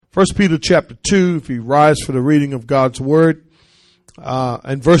Pt.2, if you rise for the reading of God's word,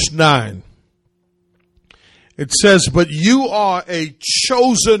 and verse 9. It says, but you are a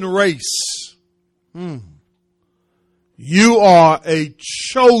chosen race. You are a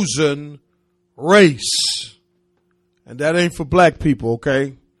chosen race. And that ain't for black people,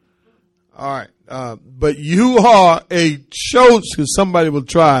 okay? All right. But you are a chosen, because somebody will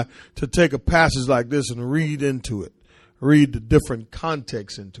try to take a passage like this and read into it. Read the different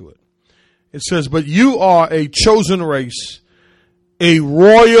context into it. It says, but you are a chosen race, a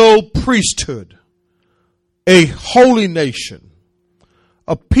royal priesthood, a holy nation,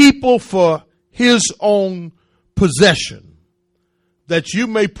 a people for his own possession, that you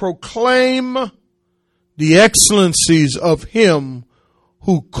may proclaim the excellencies of him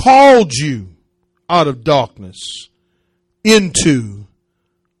who called you out of darkness into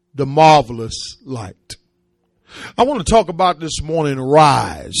the marvelous light. I want to talk about this morning,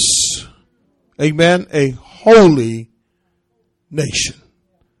 rise. Amen. A holy nation.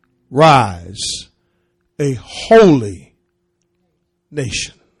 Rise. A holy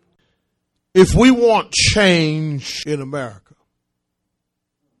nation. If we want change in America,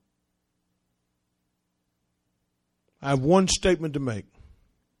 I have one statement to make.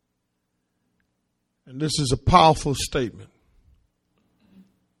 And this is a powerful statement.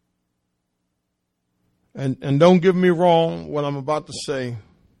 And don't get me wrong what I'm about to say.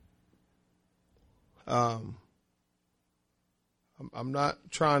 I'm not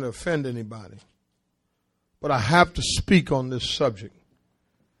trying to offend anybody. But I have to speak on this subject.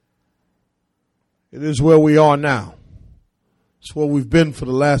 It is where we are now. It's where we've been for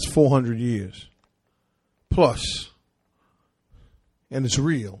the last 400 years. Plus. And it's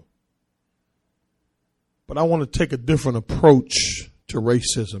real. But I want to take a different approach to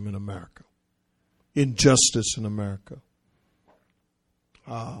racism in America. Injustice in America.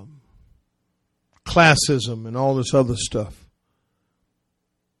 Classism and all this other stuff.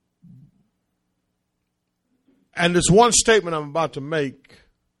 And this one statement I'm about to make,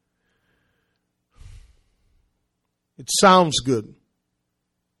 it sounds good,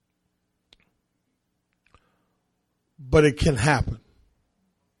 but it can happen.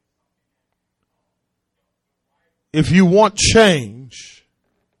 If you want change,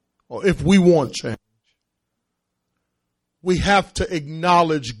 or if we want change, we have to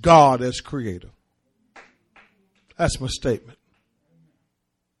acknowledge God as creator. That's my statement.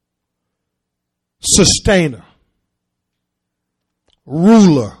 Sustainer,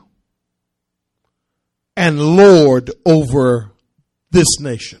 ruler, and Lord over this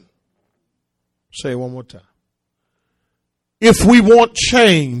nation. Say it one more time. If we want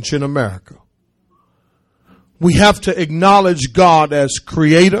change in America, we have to acknowledge God as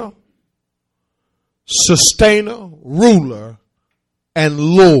creator, sustainer, ruler, and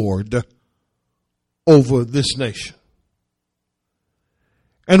Lord over this nation.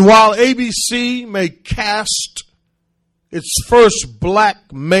 And while ABC may cast its first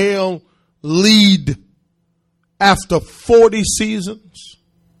black male lead after 40 seasons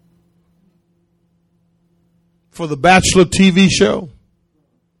for the Bachelor TV show,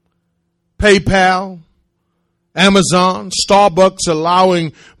 PayPal, Amazon, Starbucks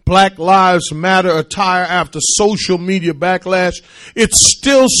allowing Black Lives Matter attire after social media backlash, it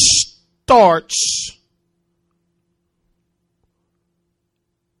still starts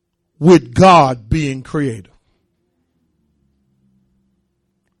with God being creator.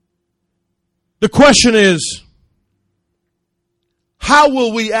 The question is, how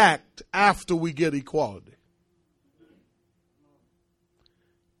will we act after we get equality?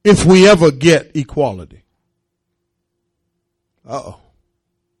 If we ever get equality. I'm going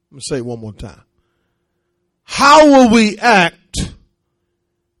to say it one more time. How will we act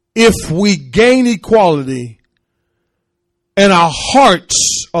if we gain equality and our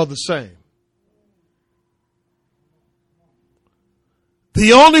hearts are the same?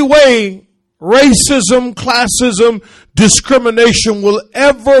 The only way racism, classism, discrimination will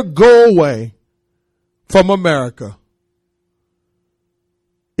ever go away from America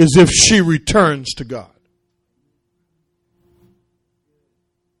is if she returns to God.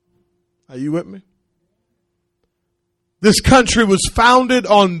 Are you with me? This country was founded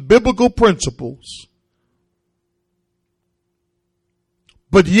on biblical principles,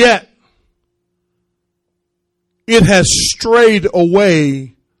 but yet it has strayed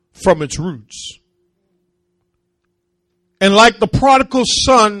away from its roots. And like the prodigal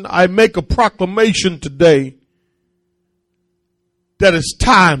son, I make a proclamation today that it's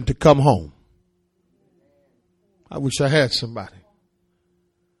time to come home. I wish I had somebody.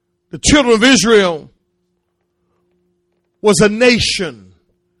 The children of Israel was a nation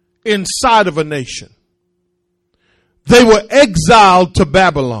inside of a nation. They were exiled to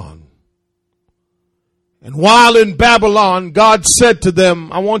Babylon. And while in Babylon, God said to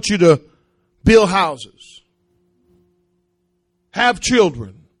them, I want you to build houses, have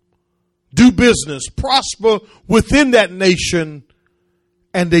children, do business, prosper within that nation.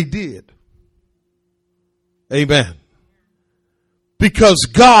 And they did. Amen. Because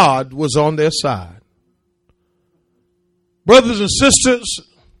God was on their side. Brothers and sisters,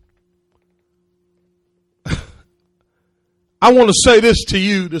 I want to say this to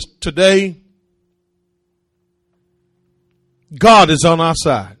you today. God is on our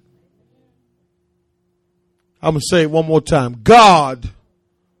side. I'm going to say it one more time. God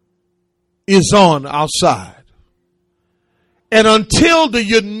is on our side. And until the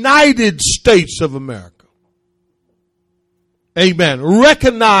United States of America, amen,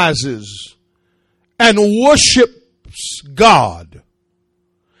 recognizes and worships God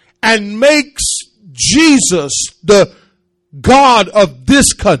and makes Jesus the God of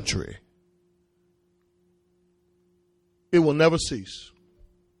this country, it will never cease.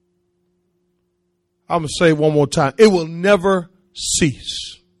 I'm going to say it one more time. It will never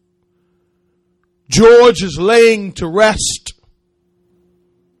cease. George is laying to rest,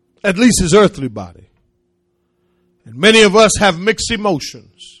 at least his earthly body. And many of us have mixed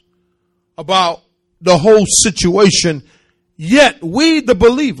emotions about the whole situation. Yet we, the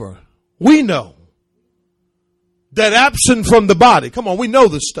believer, we know that absent from the body, come on, we know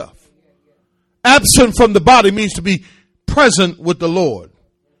this stuff. Absent from the body means to be present with the Lord.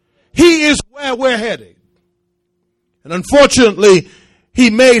 He is where we're headed. And unfortunately, he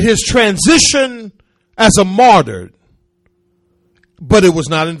made his transition as a martyr, but it was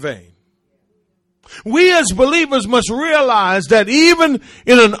not in vain. We as believers must realize that even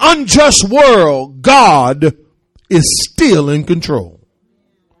in an unjust world, God is still in control.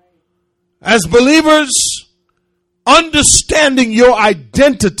 As believers, understanding your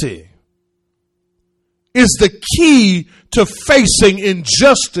identity is the key to facing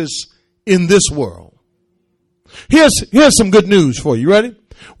injustice in this world. Here's some good news for you. Ready?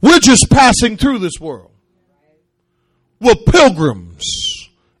 We're just passing through this world. We're pilgrims,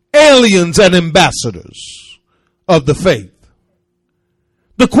 aliens, and ambassadors of the faith.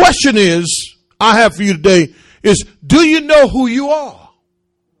 The question I have for you today is, do you know who you are?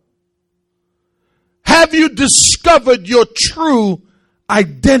 Have you discovered your true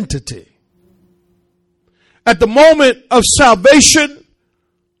identity? At the moment of salvation,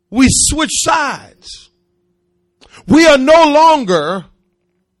 we switch sides. We are no longer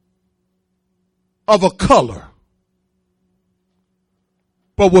of a color,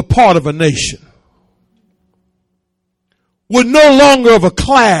 but we're part of a nation. We're no longer of a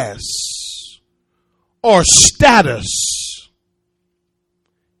class or status.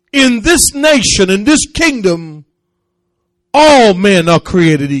 In this nation, in this kingdom, all men are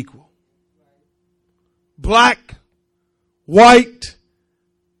created equal. Black, white,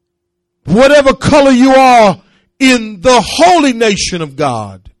 whatever color you are in the holy nation of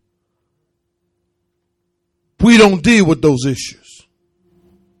God, we don't deal with those issues.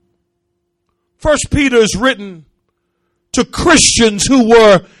 First Peter is written to Christians who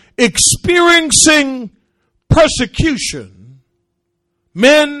were experiencing persecution,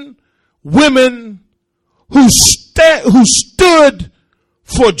 men, women who stood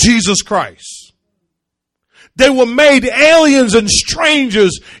for Jesus Christ. They were made aliens and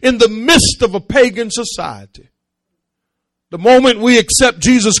strangers in the midst of a pagan society. The moment we accept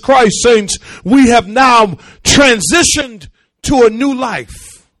Jesus Christ, saints, we have now transitioned to a new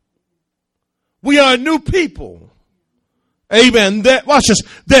life. We are a new people. Amen. Watch this.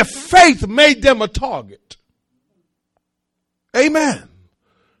 Their faith made them a target. Amen.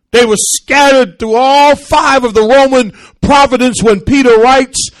 They were scattered through all 5 of the Roman provinces when Peter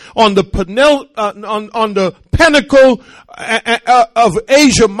writes on the pinnacle of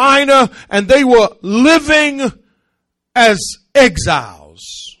Asia Minor, and they were living as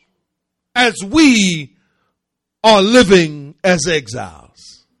exiles, as we are living as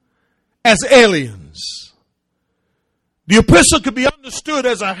exiles, as aliens. The epistle could be understood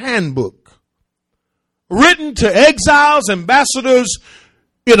as a handbook written to exiles, ambassadors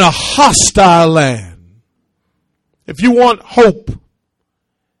in a hostile land. If you want hope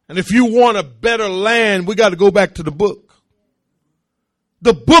and if you want a better land, we got to go back to the book.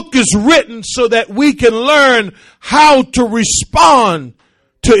 The book is written so that we can learn how to respond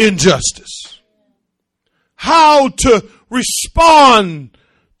to injustice, how to respond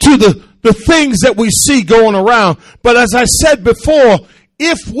to the things that we see going around. But as I said before,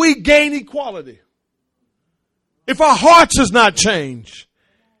 if we gain equality, if our hearts does not change,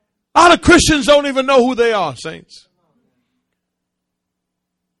 A lot of Christians don't even know who they are, saints.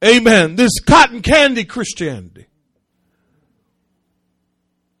 Amen. This cotton candy Christianity.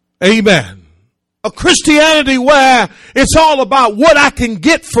 Amen. A Christianity where it's all about what I can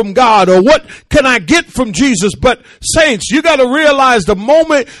get from God or what can I get from Jesus. But saints, you got to realize the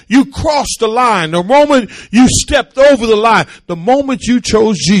moment you crossed the line, the moment you stepped over the line, the moment you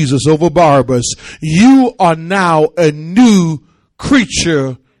chose Jesus over Barabbas, you are now a new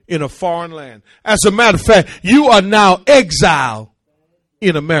creature in a foreign land. As a matter of fact, you are now exiled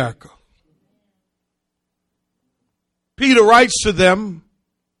in America. Peter writes to them,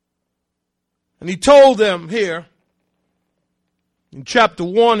 and he told them here in chapter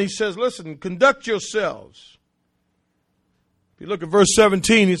 1, he says, listen, conduct yourselves. If you look at verse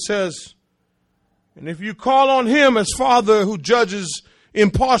 17, it says, and if you call on him as Father who judges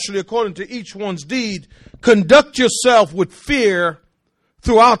impartially according to each one's deed, conduct yourself with fear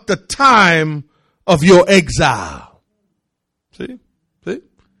throughout the time of your exile. See?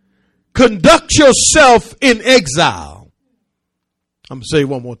 Conduct yourself in exile. I'm going to say it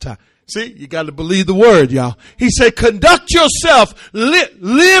one more time. See, you got to believe the word, y'all. He said, conduct yourself,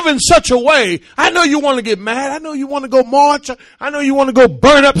 live in such a way. I know you want to get mad. I know you want to go march. I know you want to go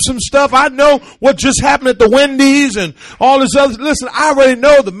burn up some stuff. I know what just happened at the Wendy's and all this other. Listen, I already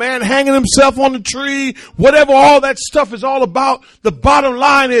know the man hanging himself on the tree, whatever all that stuff is all about. The bottom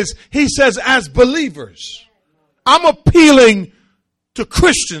line is, he says, as believers, I'm appealing to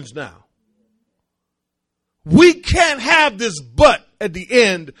Christians now. We can't have this but at the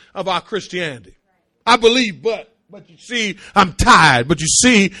end of our Christianity. I believe but you see, I'm tired. But you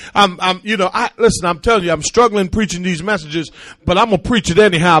see, listen, I'm telling you, I'm struggling preaching these messages, but I'm going to preach it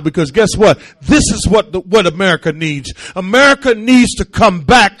anyhow because guess what? This is what America needs. America needs to come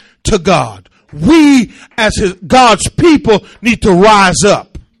back to God. We as God's people need to rise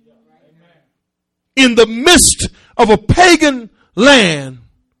up. In the midst of a pagan land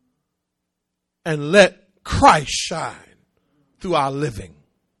and let Christ shine through our living.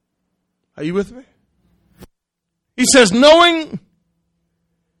 Are you with me? He says, knowing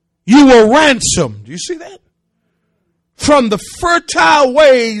you were ransomed. Do you see that? From the fertile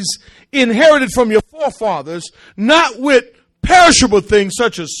ways inherited from your forefathers, not with perishable things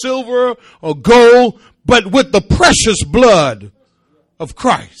such as silver or gold, but with the precious blood of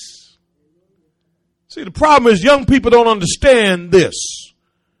Christ. See, the problem is young people don't understand this,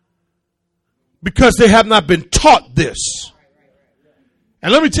 because they have not been taught this.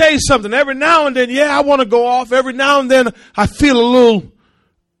 And let me tell you something. Every now and then, I want to go off. Every now and then, I feel a little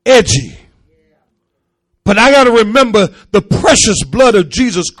edgy. But I got to remember the precious blood of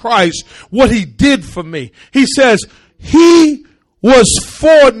Jesus Christ, what he did for me. He says, he was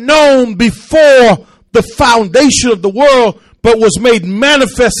foreknown before the foundation of the world, but was made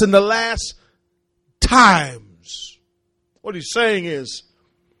manifest in the last times. What he's saying is,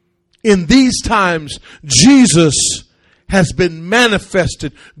 in these times, Jesus has been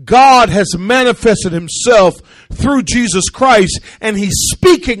manifested. God has manifested himself through Jesus Christ, and he's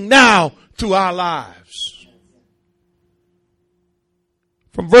speaking now through our lives.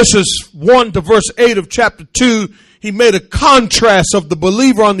 From verses 1 to verse 8 of chapter 2, he made a contrast of the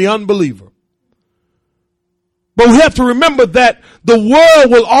believer and the unbeliever. But we have to remember that the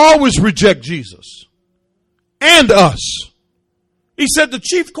world will always reject Jesus and us. He said the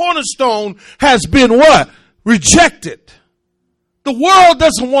chief cornerstone has been what? Rejected. The world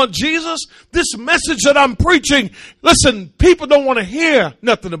doesn't want Jesus. This message that I'm preaching, listen, people don't want to hear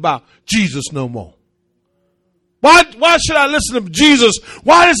nothing about Jesus no more. Why should I listen to Jesus?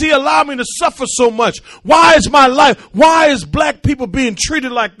 Why does he allow me to suffer so much? Why is my life? Why is black people being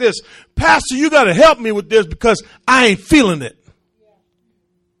treated like this? Pastor, you got to help me with this because I ain't feeling it.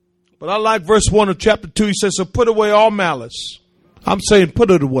 But I like verse 1 of chapter 2. He says, so put away all malice. I'm saying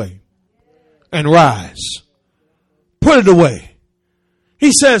put it away and rise. Put it away.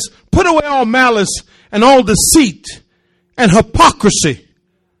 He says, put away all malice and all deceit and hypocrisy.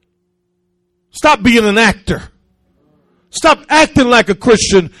 Stop being an actor. Stop acting like a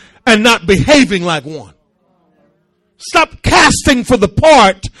Christian and not behaving like one. Stop casting for the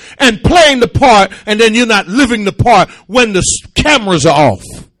part and playing the part, and then you're not living the part when the cameras are off.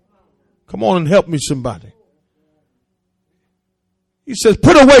 Come on and help me, somebody. He says,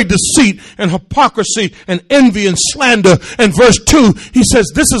 put away deceit and hypocrisy and envy and slander. And verse 2, he says,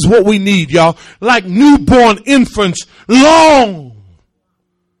 this is what we need, y'all. Like newborn infants, long.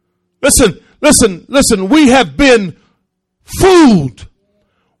 Listen. We have been fooled.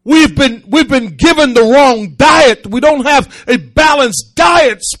 We've been given the wrong diet. We don't have a balanced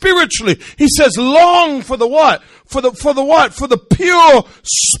diet spiritually. He says, long for the what? For the what? For the pure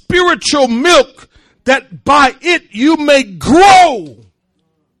spiritual milk, that by it you may grow.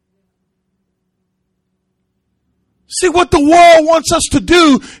 See, what the world wants us to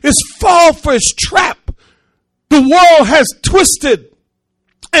do is fall for its trap. The world has twisted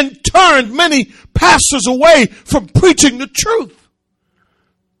and turned many pastors away from preaching the truth.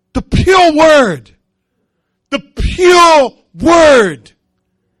 The pure word. The pure word.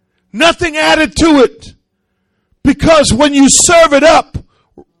 Nothing added to it. Because when you serve it up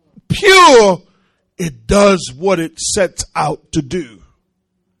pure, it does what it sets out to do.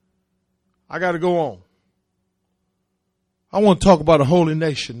 I got to go on. I want to talk about a holy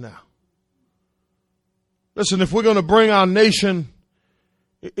nation now. Listen, if we're going to bring our nation,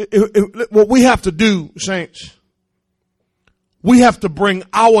 what we have to do, saints, we have to bring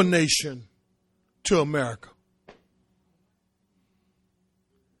our nation to America.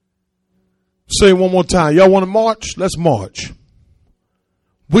 Say it one more time. Y'all want to march? Let's march.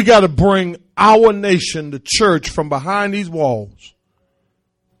 We got to bring our nation, the church, from behind these walls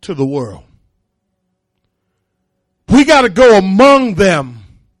to the world. We got to go among them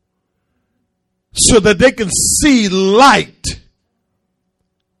so that they can see light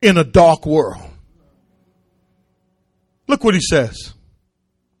in a dark world. Look what he says.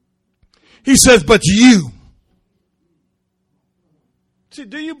 He says, but you. See,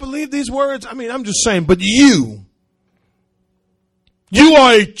 do you believe these words? I mean, I'm just saying, but you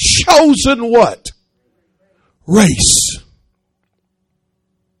are a chosen what? Race.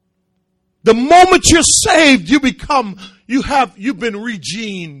 The moment you're saved, you've been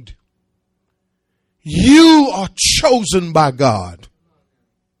regened. You are chosen by God.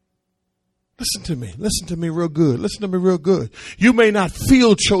 Listen to me real good. You may not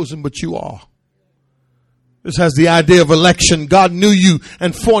feel chosen, but you are. This has the idea of election. God knew you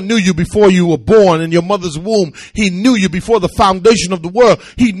and foreknew you before you were born in your mother's womb. He knew you before the foundation of the world.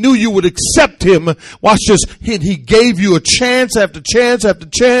 He knew you would accept him. Watch this. He gave you a chance after chance after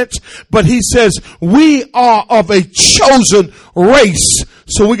chance. But he says, we are of a chosen race.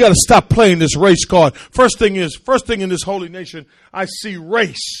 So we got to stop playing this race card. First thing in this holy nation, I see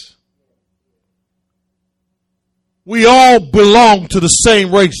race. We all belong to the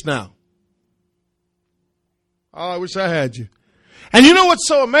same race now. Oh, I wish I had you. And you know what's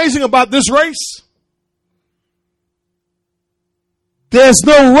so amazing about this race? There's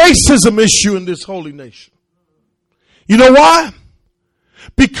no racism issue in this holy nation. You know why?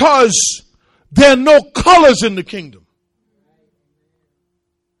 Because there are no colors in the kingdom.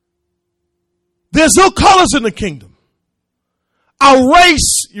 There's no colors in the kingdom. Our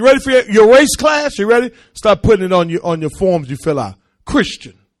race, you ready for your race class? You ready? Start putting it on your forms you fill out.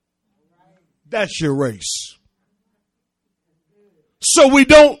 Christian. That's your race. So we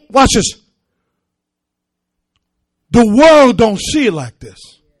don't, watch this. The world don't see it like this.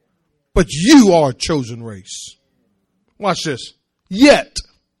 But you are a chosen race. Watch this. Yet,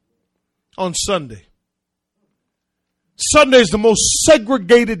 on Sunday. Sunday is the most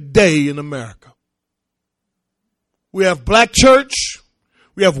segregated day in America. We have black church.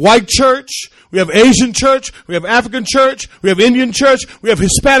 We have white church. We have Asian church. We have African church. We have Indian church. We have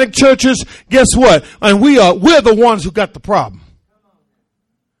Hispanic churches. Guess what? And we're the ones who got the problem.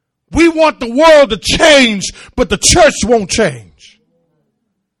 We want the world to change, but the church won't change.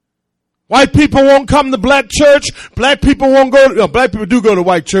 White people won't come to black church. Black people black people do go to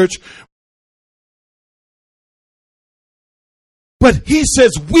white church. But he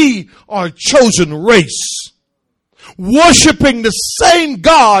says we are a chosen race. Worshiping the same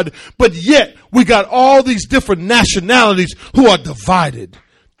God, but yet we got all these different nationalities who are divided.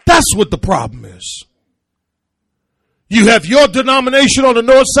 That's what the problem is. You have your denomination on the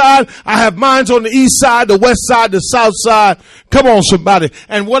north side. I have mine on the east side, the west side, the south side. Come on, somebody.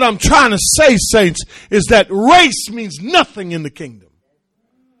 And what I'm trying to say, saints, is that race means nothing in the kingdom.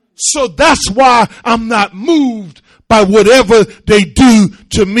 So that's why I'm not moved by whatever they do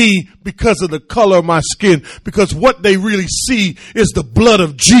to me because of the color of my skin. Because what they really see is the blood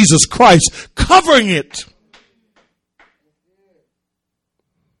of Jesus Christ covering it.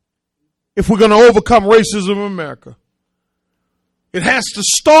 If we're going to overcome racism in America, it has to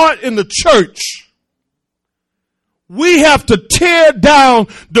start in the church. We have to tear down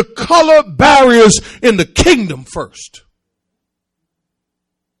the color barriers in the kingdom first.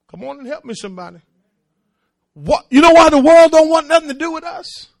 Come on and help me, somebody. What? You know why the world don't want nothing to do with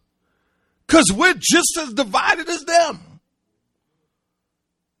us? Because we're just as divided as them.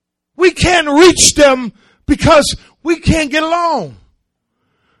 We can't reach them because we can't get along.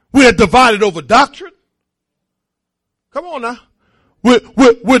 We're divided over doctrine. Come on now.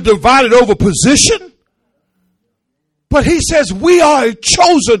 We're divided over position. But he says we are a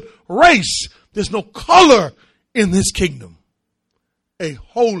chosen race. There's no color in this kingdom. A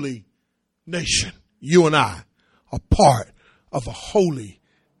holy nation. You and I are part of a holy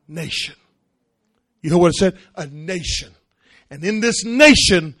nation. You know what it said? A nation. And in this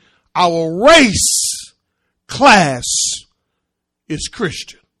nation, our race class is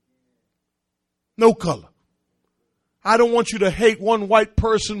Christian. No color. I don't want you to hate one white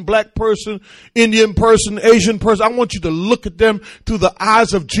person, black person, Indian person, Asian person. I want you to look at them through the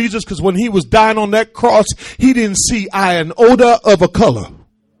eyes of Jesus, because when he was dying on that cross, he didn't see iota of a color.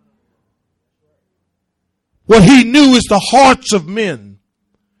 What he knew is the hearts of men.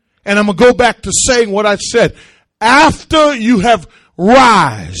 And I'm going to go back to saying what I said. After you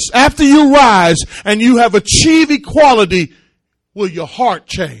rise and you have achieved equality, will your heart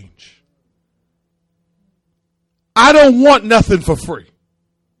change? I don't want nothing for free.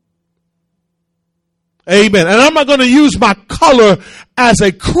 Amen. And I'm not going to use my color as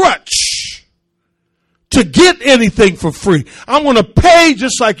a crutch to get anything for free. I'm going to pay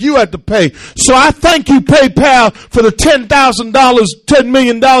just like you had to pay. So I thank you, PayPal, for the $10,000, $10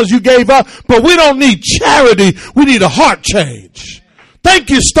 million you gave up. But we don't need charity. We need a heart change. Thank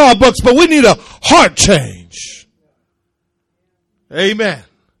you, Starbucks, but we need a heart change. Amen.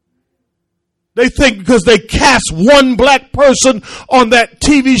 They think because they cast one black person on that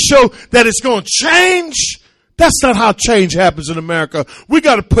TV show that it's going to change. That's not how change happens in America. We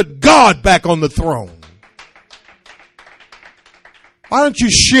got to put God back on the throne. Why don't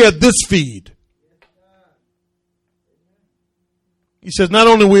you share this feed? He says, not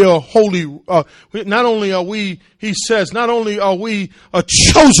only we are holy, not only are we, he says, not only are we a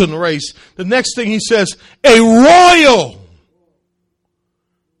chosen race. The next thing he says, a royal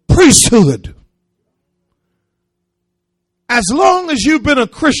priesthood. As long as you've been a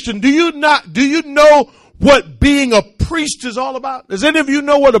Christian, do you know what being a priest is all about? Does any of you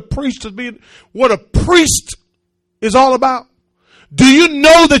know what a priest is all about? Do you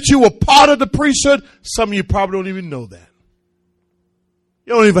know that you were part of the priesthood? Some of you probably don't even know that.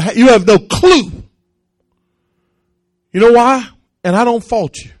 You have no clue. You know why? And I don't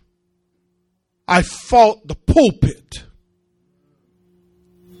fault you. I fault the pulpit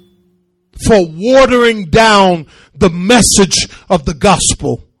for watering down the message of the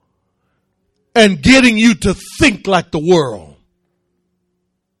gospel and getting you to think like the world.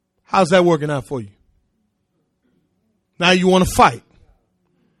 How's that working out for you? Now you want to fight.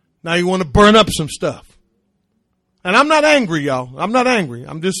 Now you want to burn up some stuff. And I'm not angry, y'all. I'm not angry.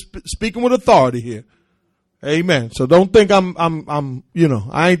 I'm just speaking with authority here. Amen. So don't think I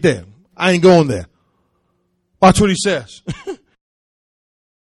ain't there. I ain't going there. Watch what he says.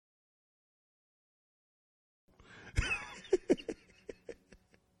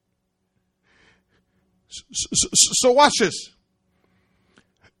 So watch this.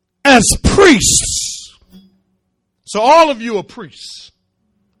 As priests, so all of you are priests.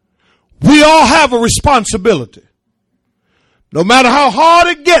 We all have a responsibility. No matter how hard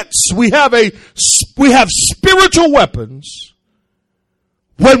it gets, we have spiritual weapons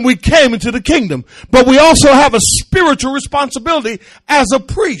when we came into the kingdom. But we also have a spiritual responsibility as a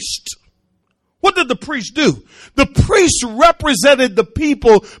priest. What did the priest do? The priest represented the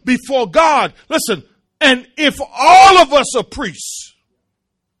people before God. Listen, and if all of us are priests,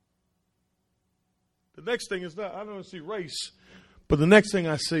 the next thing is that I don't see race, but the next thing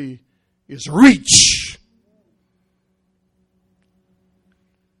I see is reach.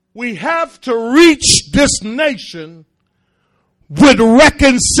 We have to reach this nation with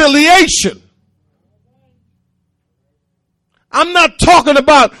reconciliation. I'm not talking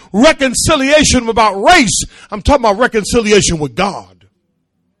about reconciliation about race. I'm talking about reconciliation with God.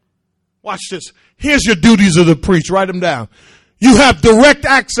 Watch this. Here's your duties of the priest. Write them down. You have direct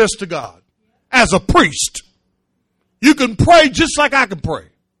access to God as a priest. You can pray just like I can pray.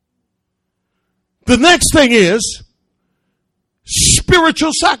 The next thing is spiritual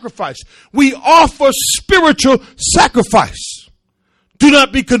sacrifice. We offer spiritual sacrifice. Do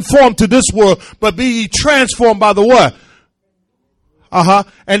not be conformed to this world, but be ye transformed by the what?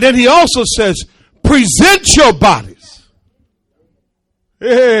 And then he also says, present your bodies.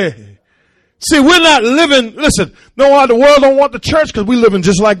 Hey. See, we're not living, listen, no why the world don't want the church, because we're living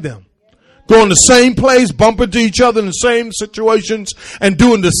just like them. Going the same place, bumping to each other in the same situations, and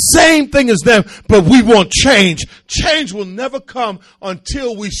doing the same thing as them, but we want change. Change will never come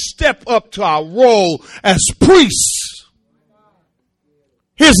until we step up to our role as priests.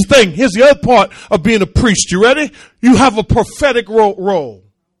 Here's the thing. Here's the other part of being a priest. You ready? You have a prophetic role.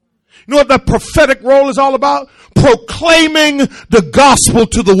 You know what that prophetic role is all about? Proclaiming the gospel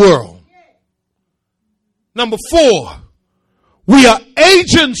to the world. Number 4, We are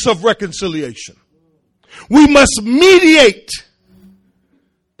agents of reconciliation. We must mediate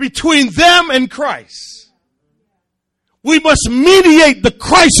between them and Christ. We must mediate the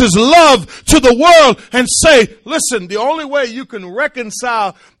Christ's love to the world and say, listen, the only way you can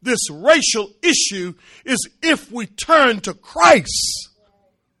reconcile this racial issue is if we turn to Christ.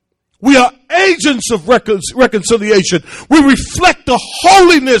 We are agents of reconciliation. We reflect the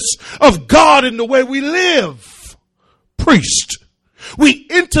holiness of God in the way we live. Priest. We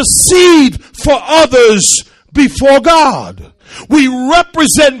intercede for others before God. We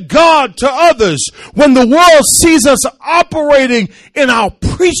represent God to others. When the world sees us operating in our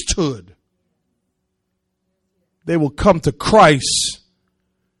priesthood, they will come to Christ.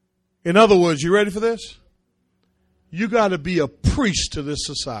 In other words, you ready for this? You got to be a priest to this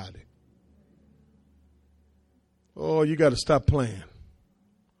society. Oh, you got to stop playing.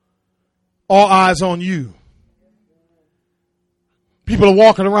 All eyes on you. People are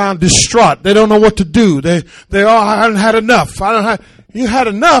walking around distraught. They don't know what to do. They I haven't had enough. You had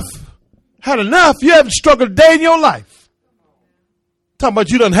enough. Had enough. You haven't struggled a day in your life. Talking about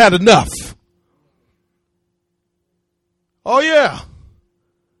you done had enough. Oh yeah.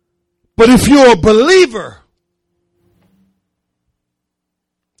 But if you're a believer,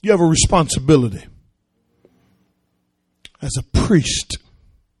 you have a responsibility as a priest.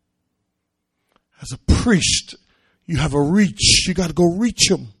 As a priest, you have a reach. You got to go reach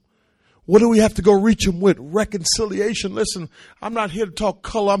them. What do we have to go reach them with? Reconciliation. Listen, I'm not here to talk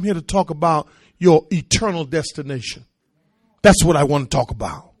color. I'm here to talk about your eternal destination. That's what I want to talk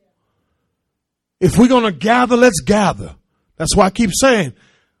about. If we're going to gather, let's gather. That's why I keep saying,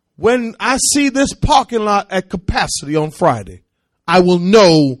 when I see this parking lot at capacity on Friday, I will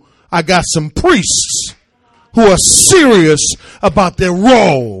know I got some priests who are serious about their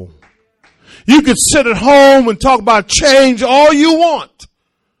role. You can sit at home and talk about change all you want.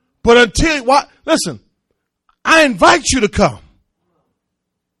 But listen, I invite you to come.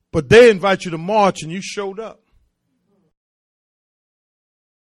 But they invite you to march and you showed up.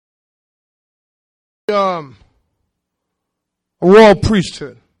 A royal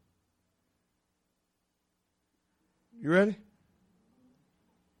priesthood. You ready?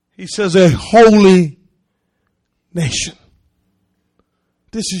 He says a holy nation.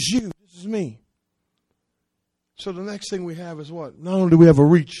 This is you. This is me. So the next thing we have is what? Not only do we have a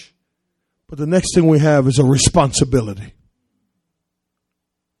reach, but the next thing we have is a responsibility.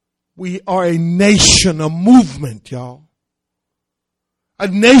 We are a nation, a movement, y'all. A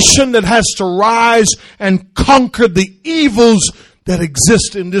nation that has to rise and conquer the evils that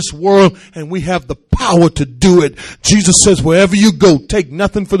exist in this world, and we have the power to do it. Jesus says, wherever you go, take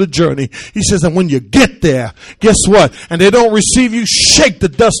nothing for the journey. He says, and when you get there, guess what? And they don't receive you, shake the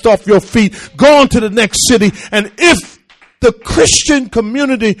dust off your feet, go on to the next city. And if the Christian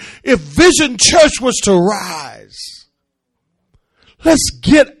community, if Vision Church was to rise, let's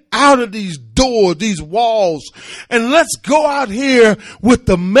get out of these doors, these walls, and let's go out here with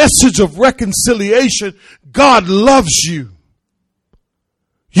the message of reconciliation. God loves you.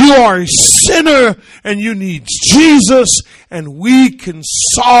 You are a sinner and you need Jesus, and we can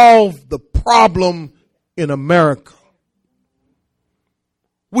solve the problem in America.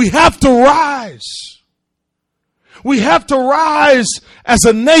 We have to rise. We have to rise as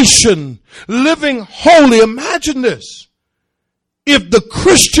a nation living holy. Imagine this. If the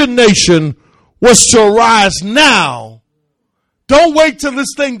Christian nation was to arise now, don't wait till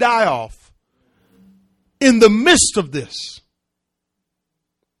this thing die off. In the midst of this,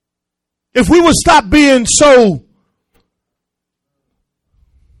 if we would stop being so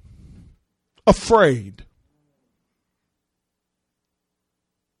afraid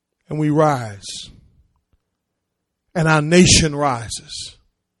and we rise and our nation rises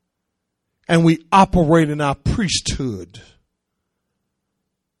and we operate in our priesthood,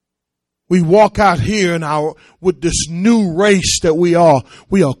 we walk out here with this new race that we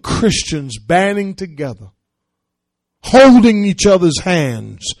are Christians banding together, holding each other's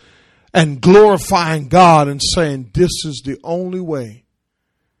hands, and glorifying God and saying, this is the only way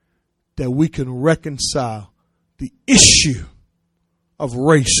that we can reconcile the issue of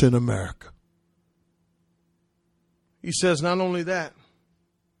race in America. He says, not only that,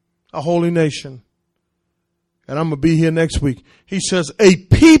 a holy nation, and I'm going to be here next week. He says, a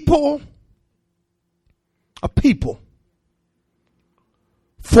people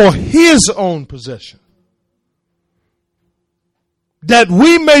for his own possession, that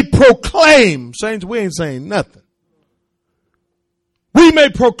we may proclaim. Saints, we ain't saying nothing. We may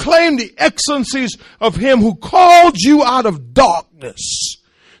proclaim the excellencies of him who called you out of darkness.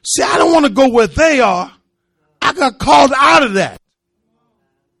 See, I don't want to go where they are. I I got called out of that.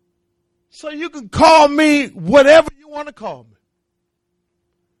 So you can call me whatever you want to call me.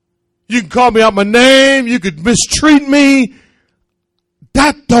 You can call me out my name. You could mistreat me.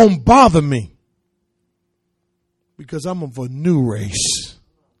 That don't bother me. Because I'm of a new race.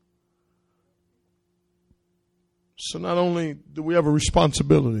 So not only do we have a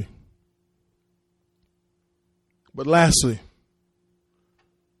responsibility, but lastly,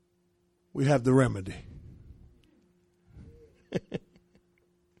 we have the remedy.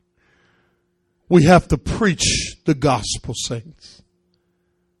 We have to preach the gospel, saints.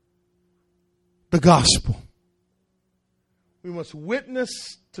 The gospel. We must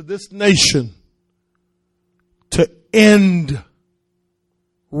witness to this nation to end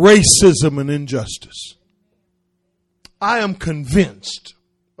racism and injustice. I am convinced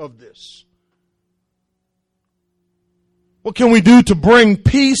of this. What can we do to bring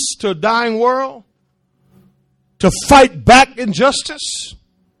peace to a dying world? To fight back injustice?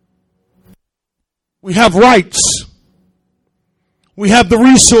 We have rights. We have the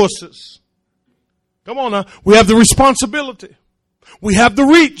resources. Come on now. We have the responsibility. We have the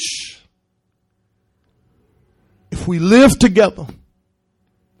reach. If we live together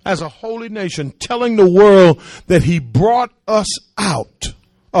as a holy nation, telling the world that He brought us out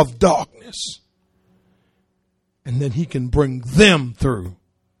of darkness, and then He can bring them through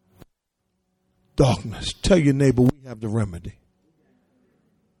darkness. Tell your neighbor, we have the remedy.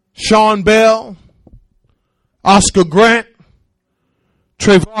 Sean Bell, Oscar Grant,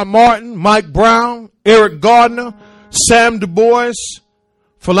 Trayvon Martin, Mike Brown, Eric Gardner, Sam Du Bois,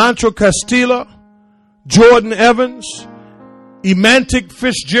 Philantro Castilla, Jordan Evans, Emantic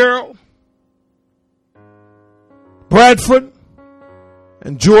Fitzgerald, Bradford,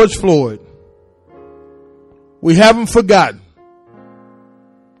 and George Floyd. We haven't forgotten.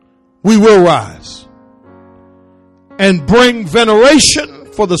 We will rise and bring veneration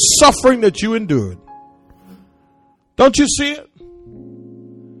for the suffering that you endured. Don't you see it?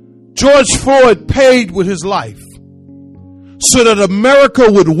 George Floyd paid with his life so that America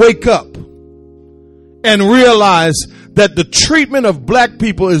would wake up and realize that the treatment of black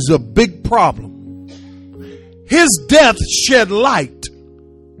people is a big problem. His death shed light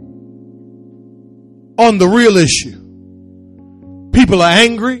on the real issue. People are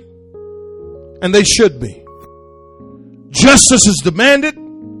angry, and they should be. Justice is demanded,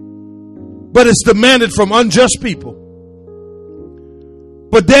 but it's demanded from unjust people.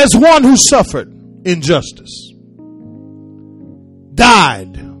 But there's one who suffered injustice,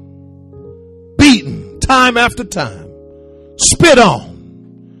 died, beaten time after time, spit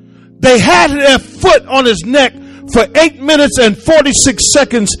on. They had their foot on his neck for 8 minutes and 46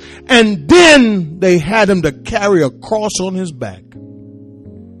 seconds, and then they had him to carry a cross on his back.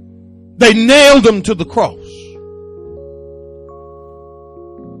 They nailed him to the cross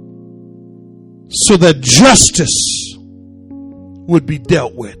so that justice would be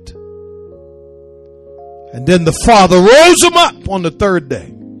dealt with. And then the Father rose him up on the third day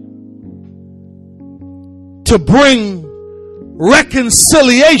to bring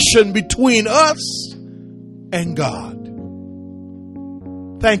reconciliation between us and God.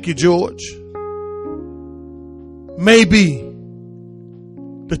 Thank you, George. Maybe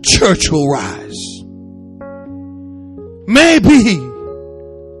the church will rise. Maybe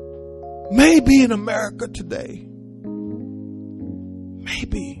in America today,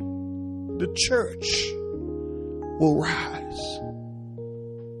 maybe the church will rise.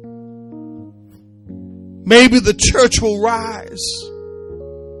 Maybe the church will rise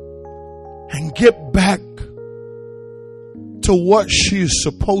and get back to what she is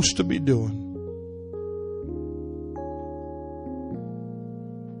supposed to be doing.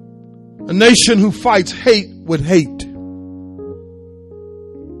 A nation who fights hate with hate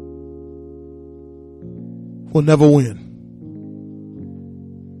will never win.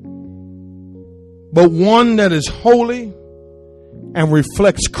 But one that is holy and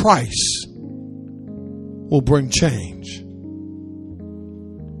reflects Christ will bring change.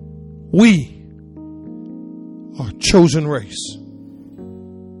 We are a chosen race,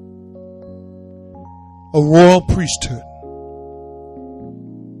 a royal priesthood,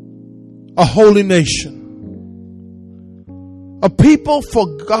 a holy nation, a people for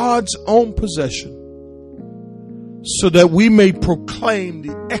God's own possession, so that we may proclaim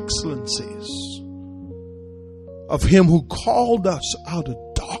the excellencies of Him who called us out of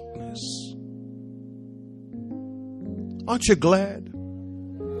darkness. Aren't you glad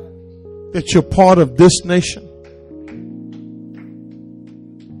that you're part of this nation?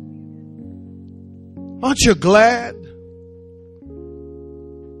 Aren't you glad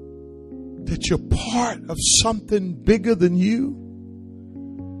that you're part of something bigger than you?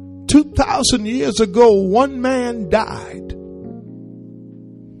 2,000 years ago, one man died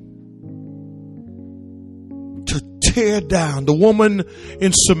to tear down. The woman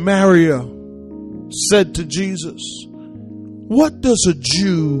in Samaria said to Jesus, "What does a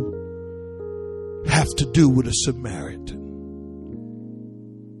Jew have to do with a Samaritan?"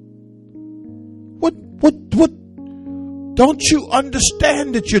 What? Don't you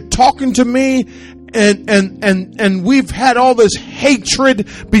understand that you're talking to me and we've had all this hatred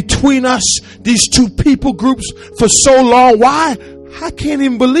between us, these two people groups, for so long? Why? I can't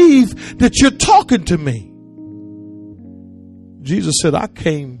even believe that you're talking to me. Jesus said, I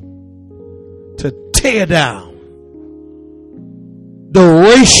came to tear down the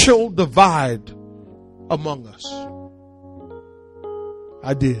racial divide among us.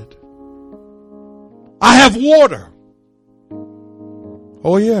 I did. I have water.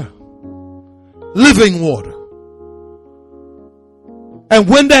 Oh yeah. Living water. And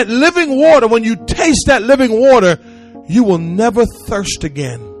when that living water, when you taste that living water, you will never thirst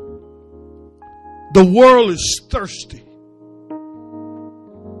again. The world is thirsty.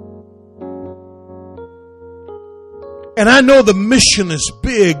 And I know the mission is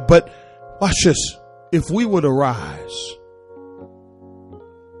big, but watch this. If we would arise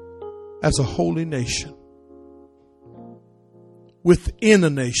as a holy nation within a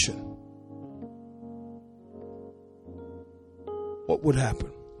nation, what would happen?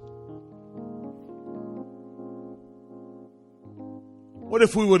 What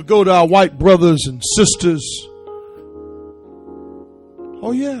if we would go to our white brothers and sisters?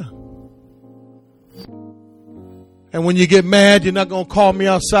 Oh yeah. And when you get mad, you're not going to call me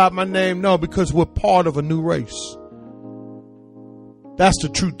outside my name. No, because we're part of a new race. That's the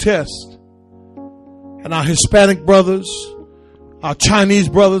true test. And our Hispanic brothers, our Chinese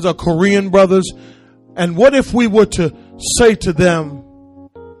brothers, our Korean brothers. And what if we were to say to them,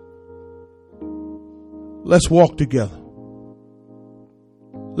 let's walk together.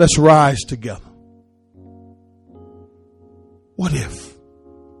 Let's rise together. What if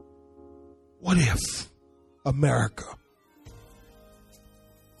America,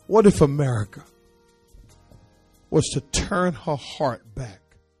 what if America was to turn her heart back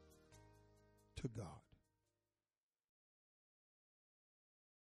to God?